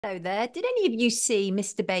Hello there. Did any of you see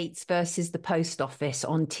Mr. Bates versus the Post Office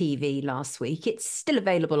on TV last week? It's still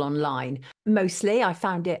available online. Mostly, I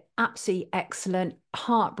found it absolutely excellent,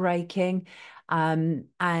 heartbreaking, and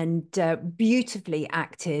beautifully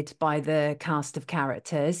acted by the cast of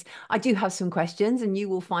characters. I do have some questions, and you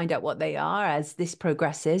will find out what they are as this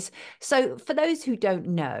progresses. So, for those who don't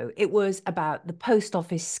know, it was about the post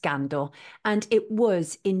office scandal, and it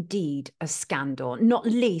was indeed a scandal, not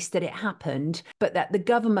least that it happened, but that the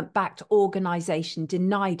government backed organisation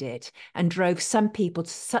denied it and drove some people to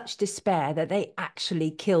such despair that they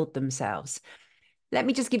actually killed themselves. Let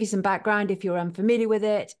me just give you some background if you're unfamiliar with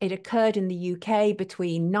it. It occurred in the UK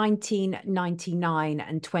between 1999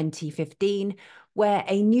 and 2015, where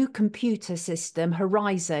a new computer system,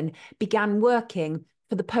 Horizon, began working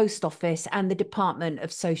for the Post Office and the Department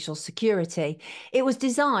of Social Security. It was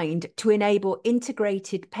designed to enable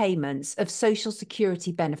integrated payments of Social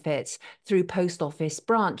Security benefits through post office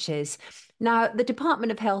branches. Now, the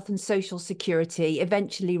Department of Health and Social Security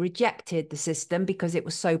eventually rejected the system because it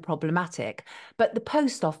was so problematic, but the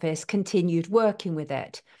Post Office continued working with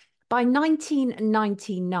it. By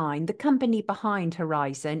 1999, the company behind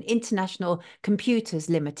Horizon, International Computers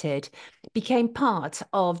Limited, became part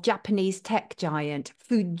of Japanese tech giant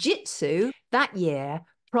Fujitsu. That year,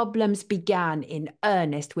 problems began in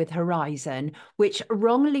earnest with Horizon, which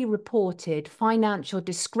wrongly reported financial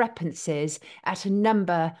discrepancies at a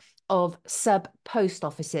number of sub post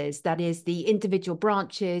offices, that is, the individual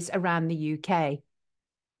branches around the UK.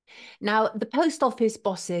 Now, the post office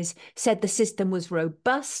bosses said the system was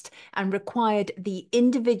robust and required the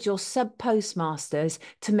individual sub postmasters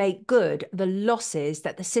to make good the losses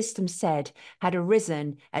that the system said had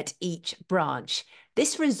arisen at each branch.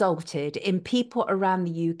 This resulted in people around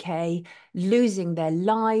the UK losing their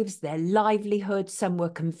lives, their livelihood. Some were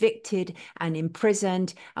convicted and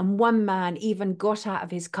imprisoned, and one man even got out of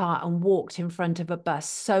his car and walked in front of a bus.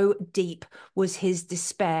 So deep was his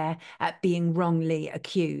despair at being wrongly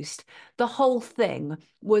accused. The whole thing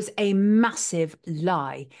was a massive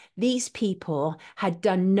lie. These people had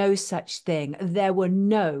done no such thing. There were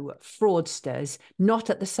no fraudsters, not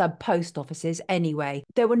at the sub post offices anyway.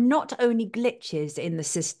 There were not only glitches in the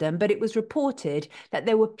system, but it was reported that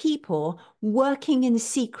there were people working in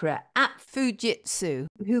secret at Fujitsu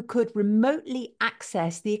who could remotely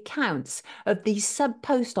access the accounts of these sub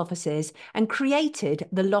post offices and created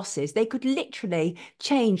the losses. They could literally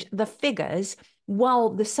change the figures while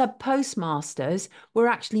the sub postmasters were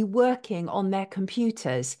actually working on their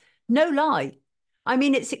computers. No lie. I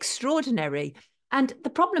mean, it's extraordinary. And the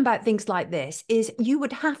problem about things like this is you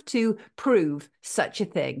would have to prove such a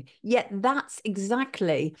thing. Yet that's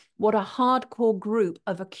exactly what a hardcore group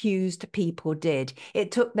of accused people did.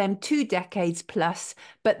 It took them 2 decades plus,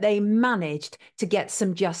 but they managed to get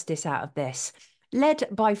some justice out of this. Led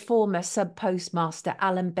by former sub postmaster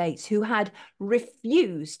Alan Bates, who had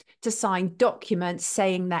refused to sign documents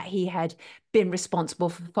saying that he had been responsible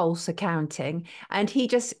for false accounting. And he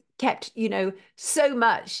just kept, so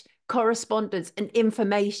much correspondence and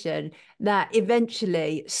information that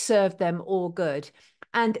eventually served them all good.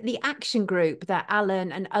 And the action group that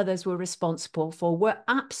Alan and others were responsible for were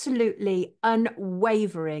absolutely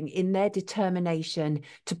unwavering in their determination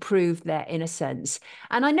to prove their innocence.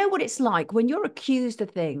 And I know what it's like when you're accused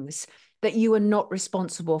of things that you are not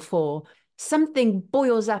responsible for. Something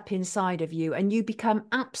boils up inside of you and you become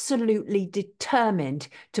absolutely determined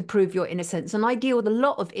to prove your innocence. And I deal with a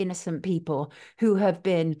lot of innocent people who have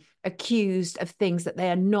been accused of things that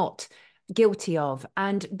they are not guilty of,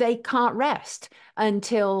 and they can't rest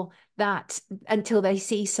until they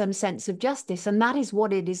see some sense of justice. And that is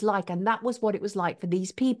what it is like. And that was what it was like for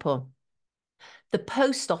these people. The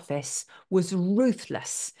post office was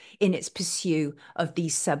ruthless in its pursuit of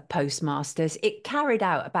these sub postmasters. It carried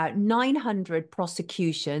out about 900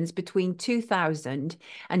 prosecutions between 2000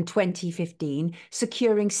 and 2015,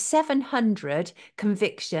 securing 700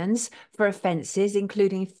 convictions for offences,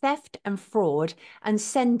 including theft and fraud, and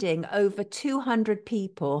sending over 200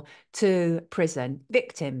 people to prison.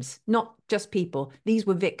 Victims, not just people, these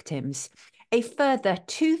were victims. A further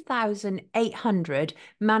 2,800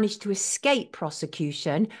 managed to escape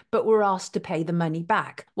prosecution, but were asked to pay the money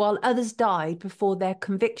back, while others died before their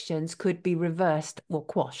convictions could be reversed or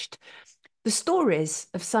quashed. The stories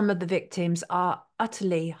of some of the victims are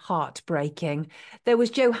utterly heartbreaking. There was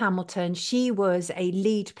Jo Hamilton. She was a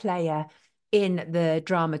lead player in the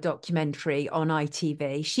drama documentary on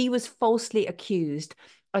ITV. She was falsely accused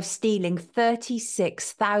of stealing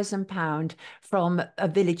 £36,000 from a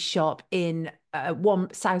village shop in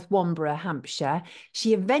South Womber, Hampshire.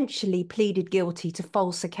 She eventually pleaded guilty to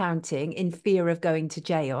false accounting in fear of going to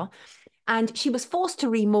jail. And she was forced to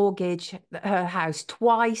remortgage her house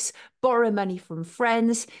twice, borrow money from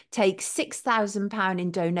friends, take £6,000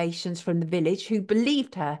 in donations from the village who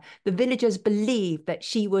believed her. The villagers believed that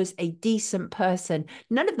she was a decent person.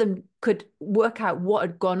 None of them could work out what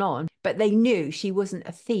had gone on, but they knew she wasn't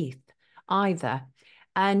a thief either.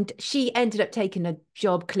 And she ended up taking a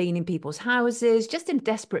job cleaning people's houses, just in a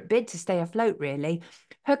desperate bid to stay afloat, really.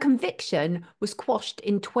 Her conviction was quashed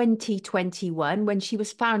in 2021 when she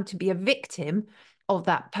was found to be a victim of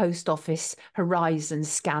that Post Office Horizon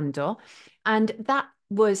scandal. And that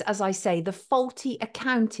was, as I say, the faulty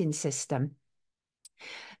accounting system.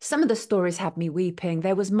 Some of the stories had me weeping.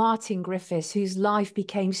 There was Martin Griffiths, whose life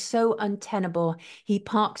became so untenable. He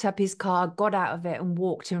parked up his car, got out of it, and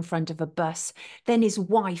walked in front of a bus. Then his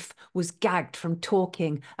wife was gagged from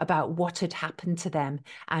talking about what had happened to them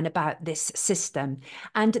and about this system.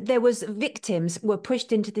 And there was victims were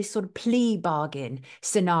pushed into this sort of plea bargain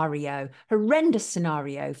scenario, horrendous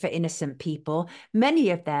scenario for innocent people. Many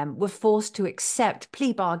of them were forced to accept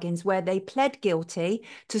plea bargains where they pled guilty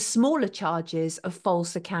to smaller charges of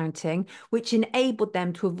false accounting, which enabled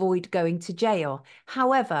them to avoid going to jail.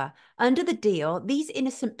 However, under the deal, these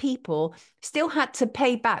innocent people still had to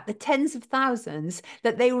pay back the tens of thousands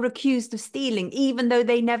that they were accused of stealing, even though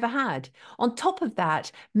they never had. On top of that,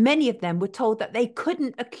 many of them were told that they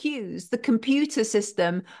couldn't accuse the computer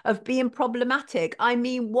system of being problematic. I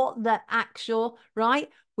mean, what the actual, right?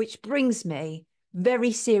 Which brings me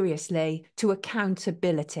very seriously to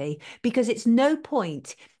accountability, because it's no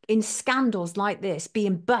point in scandals like this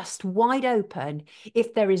being bust wide open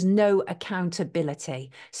if there is no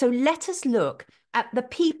accountability. So let us look at the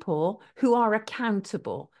people who are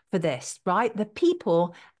accountable for this, right? The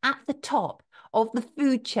people at the top of the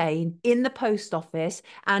food chain in the post office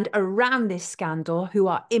and around this scandal who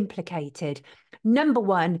are implicated. Number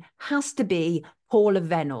one has to be Paula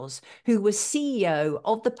Venables, who was CEO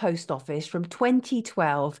of the Post Office from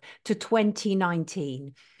 2012 to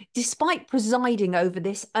 2019. Despite presiding over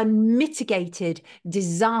this unmitigated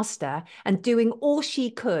disaster and doing all she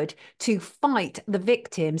could to fight the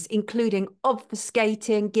victims, including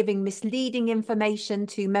obfuscating, giving misleading information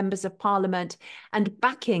to members of parliament, and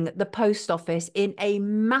backing the Post Office in a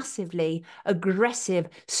massively aggressive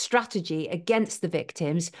strategy against the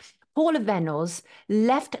victims, Paula Venables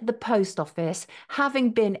left the Post Office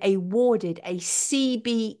having been awarded a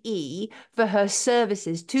CBE for her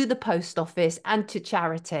services to the Post Office and to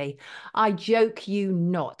charity. I joke you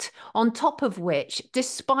not. On top of which,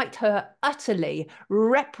 despite her utterly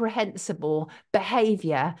reprehensible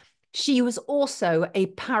behaviour, she was also a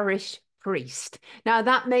parish priest. Now,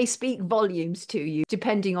 that may speak volumes to you,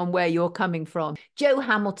 depending on where you're coming from. Joe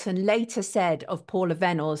Hamilton later said of Paula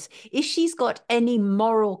Venables, if she's got any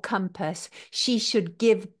moral compass, she should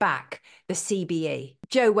give back the CBE.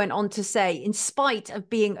 Joe went on to say, in spite of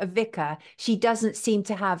being a vicar, she doesn't seem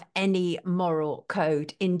to have any moral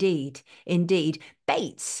code. Indeed, indeed.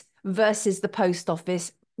 Bates versus the Post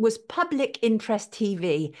Office was public interest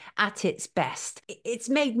TV at its best. It's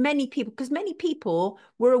made many people, because many people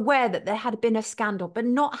were aware that there had been a scandal, but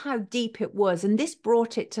not how deep it was. And this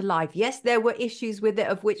brought it to life. Yes, there were issues with it,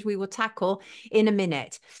 of which we will tackle in a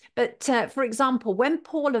minute. But for example, when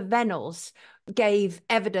Paula Venables gave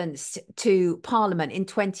evidence to Parliament in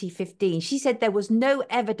 2015, she said there was no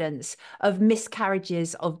evidence of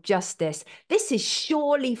miscarriages of justice. This is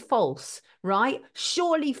surely false, right?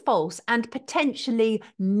 Surely false, and potentially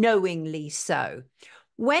knowingly so.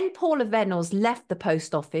 When Paula Venables left the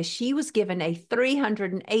Post Office, she was given a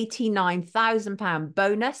 £389,000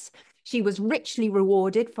 bonus. She was richly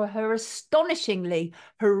rewarded for her astonishingly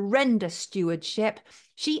horrendous stewardship.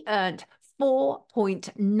 She earned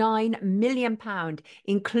 £4.9 million,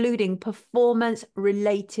 including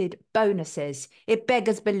performance-related bonuses. It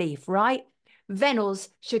beggars belief, right? Venables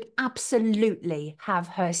should absolutely have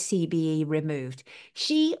her CBE removed.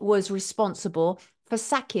 She was responsible for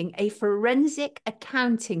sacking a forensic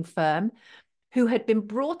accounting firm who had been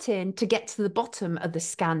brought in to get to the bottom of the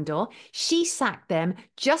scandal. She sacked them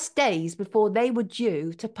just days before they were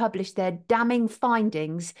due to publish their damning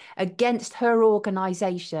findings against her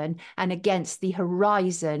organisation and against the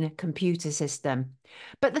Horizon computer system.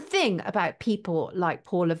 But the thing about people like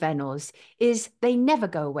Paula Venables is they never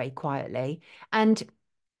go away quietly. And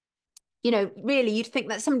really, you'd think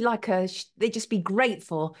that somebody like her, they'd just be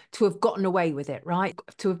grateful to have gotten away with it, right?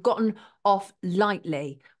 To have gotten off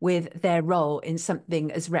lightly with their role in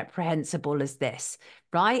something as reprehensible as this,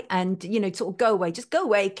 right? And, you know, sort of go away, just go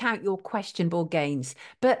away, count your questionable gains.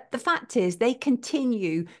 But the fact is, they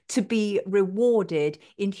continue to be rewarded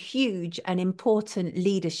in huge and important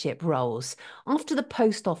leadership roles. After the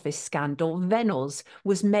post office scandal, Reynolds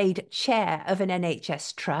was made chair of an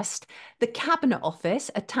NHS trust. The Cabinet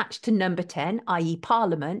Office, attached to number 10, i.e.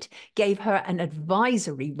 Parliament, gave her an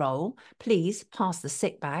advisory role. Please pass the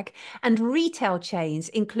sick bag. And retail chains,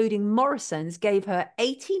 including Morrison's, gave her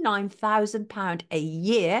 £89,000 a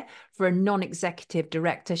year for a non-executive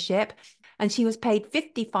directorship. And she was paid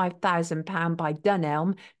 £55,000 by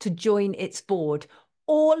Dunelm to join its board.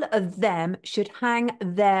 All of them should hang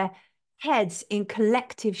their heads in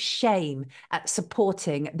collective shame at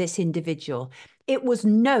supporting this individual. It was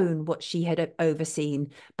known what she had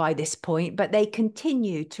overseen by this point, but they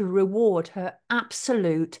continue to reward her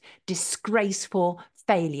absolute disgraceful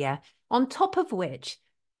failure. On top of which,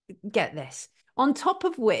 get this, on top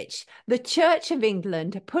of which, the Church of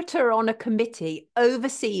England put her on a committee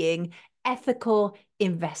overseeing ethical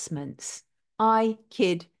investments. I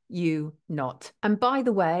kid you not. And by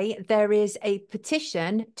the way, there is a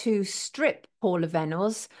petition to strip Paula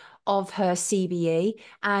Reynolds of her CBE.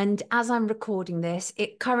 And as I'm recording this,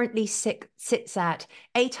 it currently sits at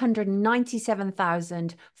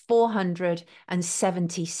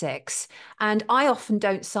 897,476. And I often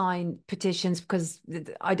don't sign petitions because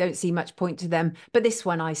I don't see much point to them. But this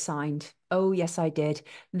one I signed. Oh, yes, I did.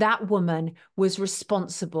 That woman was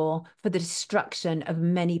responsible for the destruction of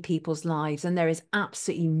many people's lives. And there is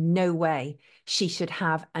absolutely no way she should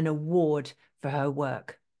have an award for her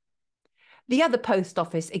work. The other post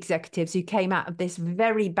office executives who came out of this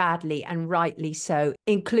very badly, and rightly so,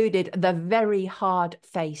 included the very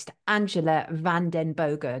hard-faced Angela van den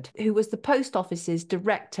Bogert, who was the post office's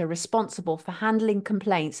director responsible for handling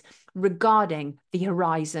complaints regarding the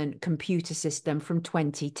Horizon computer system from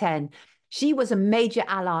 2010. She was a major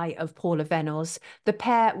ally of Paula Reynolds. The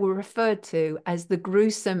pair were referred to as the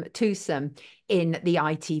gruesome twosome in the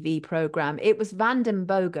ITV programme. It was van den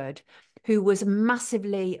Bogert who was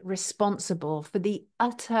massively responsible for the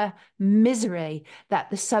utter misery that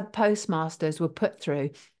the sub-postmasters were put through.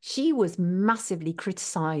 She was massively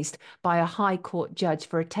criticised by a High Court judge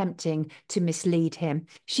for attempting to mislead him.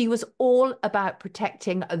 She was all about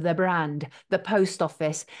protecting the brand, the post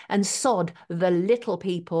office, and sod the little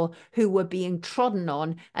people who were being trodden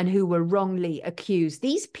on and who were wrongly accused.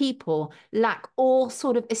 These people lack all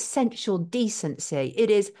sort of essential decency.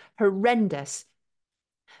 It is horrendous.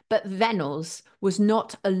 But Reynolds was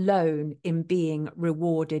not alone in being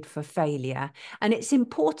rewarded for failure. And it's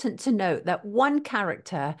important to note that one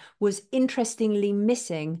character was interestingly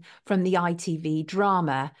missing from the ITV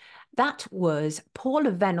drama. That was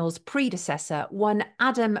Paula Reynolds' predecessor, one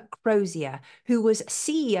Adam Crozier, who was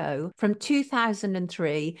CEO from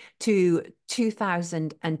 2003 to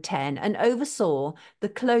 2010 and oversaw the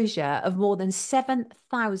closure of more than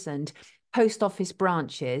 7,000 post office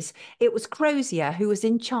branches. It was Crozier who was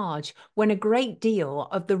in charge when a great deal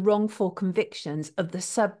of the wrongful convictions of the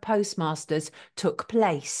sub-postmasters took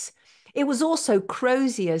place. It was also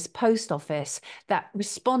Crozier's post office that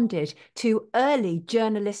responded to early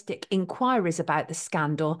journalistic inquiries about the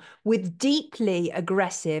scandal with deeply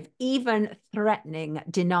aggressive, even threatening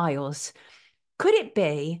denials. Could it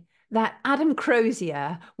be that Adam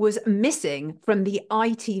Crozier was missing from the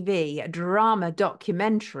ITV drama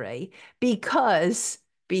documentary because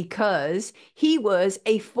he was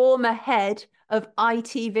a former head of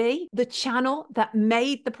ITV, the channel that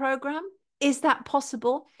made the programme? Is that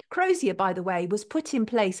possible? Crozier, by the way, was put in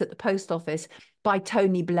place at the post office by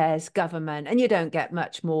Tony Blair's government, and you don't get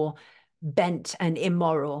much more bent and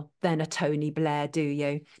immoral than a Tony Blair, do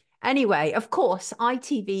you? Anyway, of course,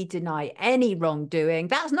 ITV deny any wrongdoing.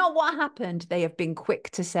 That's not what happened, they have been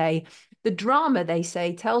quick to say. The drama, they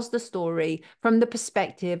say, tells the story from the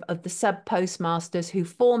perspective of the sub-postmasters who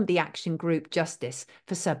formed the action group Justice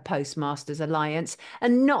for Sub-Postmasters Alliance,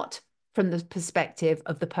 and not from the perspective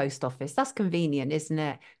of the post office. That's convenient, isn't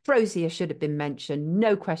it? Crozier should have been mentioned,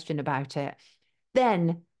 no question about it.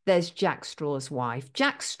 Then there's Jack Straw's wife.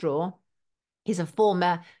 Jack Straw is a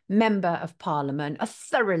former member of Parliament, a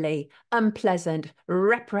thoroughly unpleasant,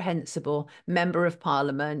 reprehensible member of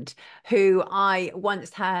Parliament who I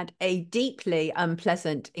once had a deeply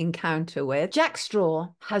unpleasant encounter with. Jack Straw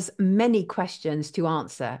has many questions to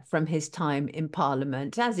answer from his time in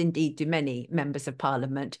Parliament, as indeed do many members of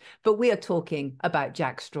Parliament. But we are talking about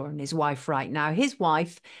Jack Straw and his wife right now. His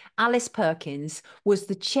wife, Alice Perkins, was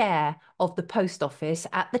the chair of the post office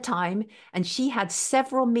at the time, and she had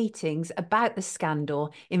several meetings about the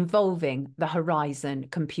scandal in involving the Horizon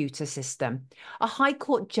computer system. A High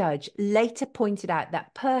Court judge later pointed out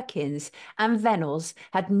that Perkins and Venables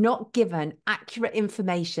had not given accurate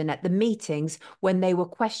information at the meetings when they were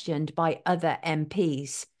questioned by other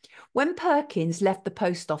MPs. When Perkins left the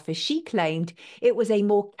post office, she claimed it was a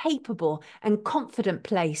more capable and confident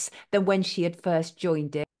place than when she had first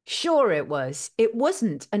joined it. Sure it was. It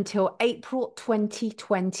wasn't until April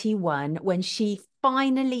 2021 when she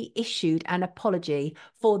finally issued an apology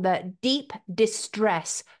for the deep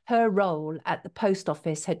distress her role at the post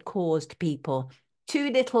office had caused people. Too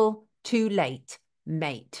little, too late,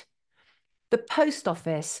 mate. The post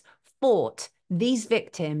office fought these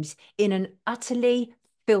victims in an utterly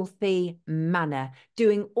filthy manner,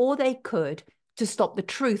 doing all they could to stop the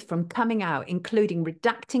truth from coming out, including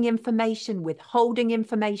redacting information, withholding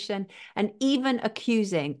information, and even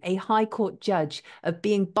accusing a High Court judge of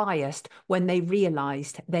being biased when they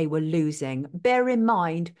realised they were losing. Bear in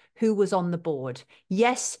mind who was on the board.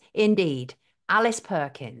 Yes, indeed, Alice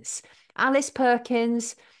Perkins. Alice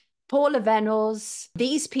Perkins, Paula Venables,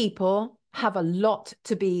 these people have a lot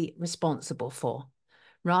to be responsible for.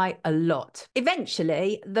 Right, a lot.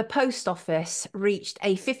 Eventually, the post office reached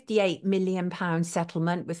a £58 million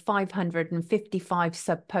settlement with 555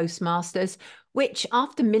 sub-postmasters, which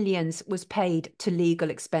after millions was paid to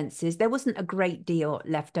legal expenses, there wasn't a great deal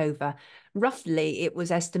left over. Roughly, it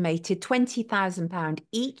was estimated £20,000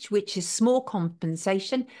 each, which is small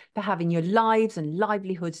compensation for having your lives and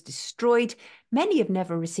livelihoods destroyed. Many have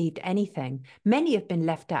never received anything. Many have been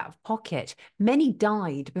left out of pocket. Many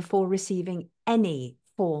died before receiving any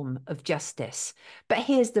form of justice. But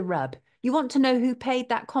here's the rub. You want to know who paid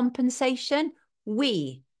that compensation?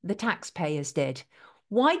 We, the taxpayers, did.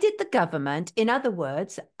 Why did the government, in other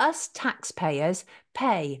words, us taxpayers,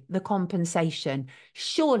 pay the compensation?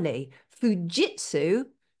 Surely Fujitsu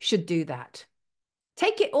should do that.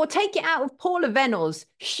 Take it out of Paula Venables'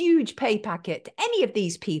 huge pay packet. Any of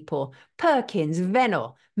these people, Perkins,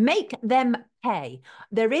 Venel, make them pay.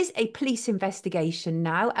 There is a police investigation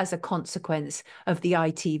now as a consequence of the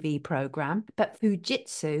ITV program, but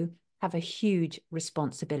Fujitsu have a huge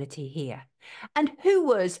responsibility here. And who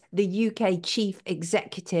was the UK chief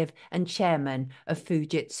executive and chairman of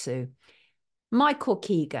Fujitsu? Michael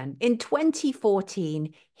Keegan. In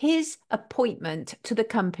 2014, his appointment to the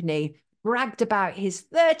company bragged about his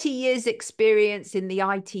 30 years experience in the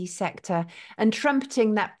IT sector and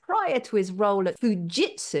trumpeting that prior to his role at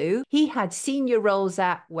Fujitsu, he had senior roles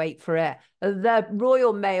at, wait for it, the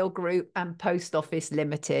Royal Mail Group and Post Office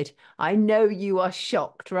Limited. I know you are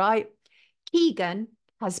shocked, right? Keegan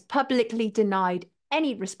has publicly denied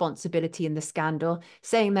any responsibility in the scandal,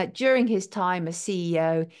 saying that during his time as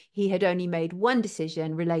CEO, he had only made one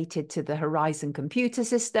decision related to the Horizon computer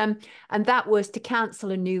system, and that was to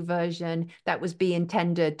cancel a new version that was being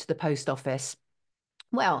tendered to the post office.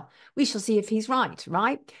 Well, we shall see if he's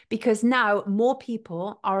right? Because now more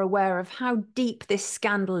people are aware of how deep this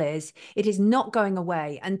scandal is. It is not going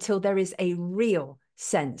away until there is a real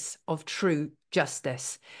sense of true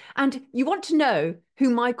justice. And you want to know who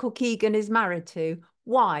Michael Keegan is married to?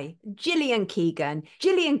 Why? Gillian Keegan.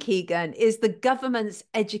 Gillian Keegan is the government's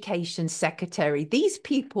education secretary. These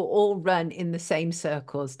people all run in the same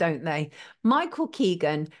circles, don't they? Michael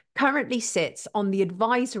Keegan currently sits on the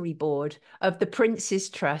advisory board of the Prince's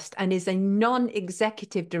Trust and is a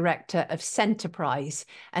non-executive director of Centerprise,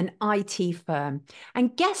 an IT firm.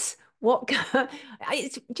 And guess what? Do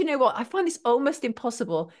you know what? I find this almost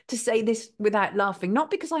impossible to say this without laughing, not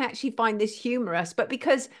because I actually find this humorous, but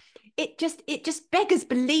because it just beggars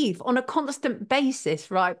belief on a constant basis,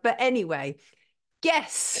 right? But anyway,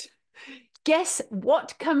 guess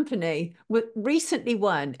what company recently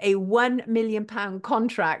won a £1 million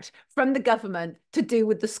contract from the government to do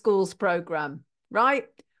with the schools programme, right?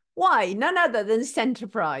 Why? None other than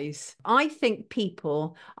Centerprise. I think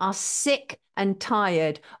people are sick and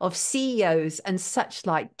tired of CEOs and such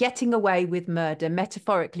like getting away with murder,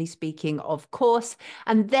 metaphorically speaking, of course,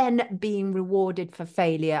 and then being rewarded for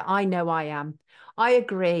failure. I know I am. I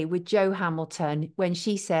agree with Jo Hamilton when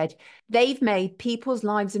she said, they've made people's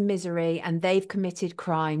lives a misery and they've committed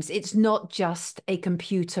crimes. It's not just a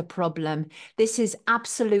computer problem. This is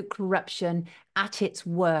absolute corruption at its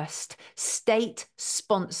worst,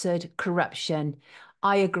 state-sponsored corruption.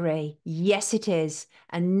 I agree. Yes, it is.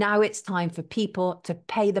 And now it's time for people to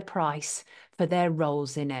pay the price for their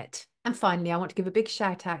roles in it. And finally, I want to give a big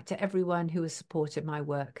shout out to everyone who has supported my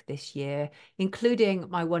work this year, including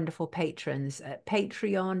my wonderful patrons at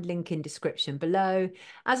Patreon, link in description below.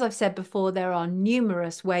 As I've said before, there are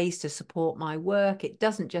numerous ways to support my work. It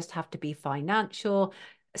doesn't just have to be financial.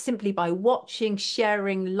 simply by watching,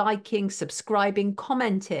 sharing, liking, subscribing,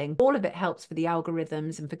 commenting. All of it helps for the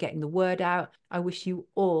algorithms and for getting the word out. I wish you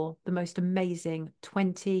all the most amazing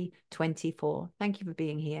 2024. Thank you for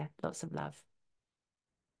being here. Lots of love.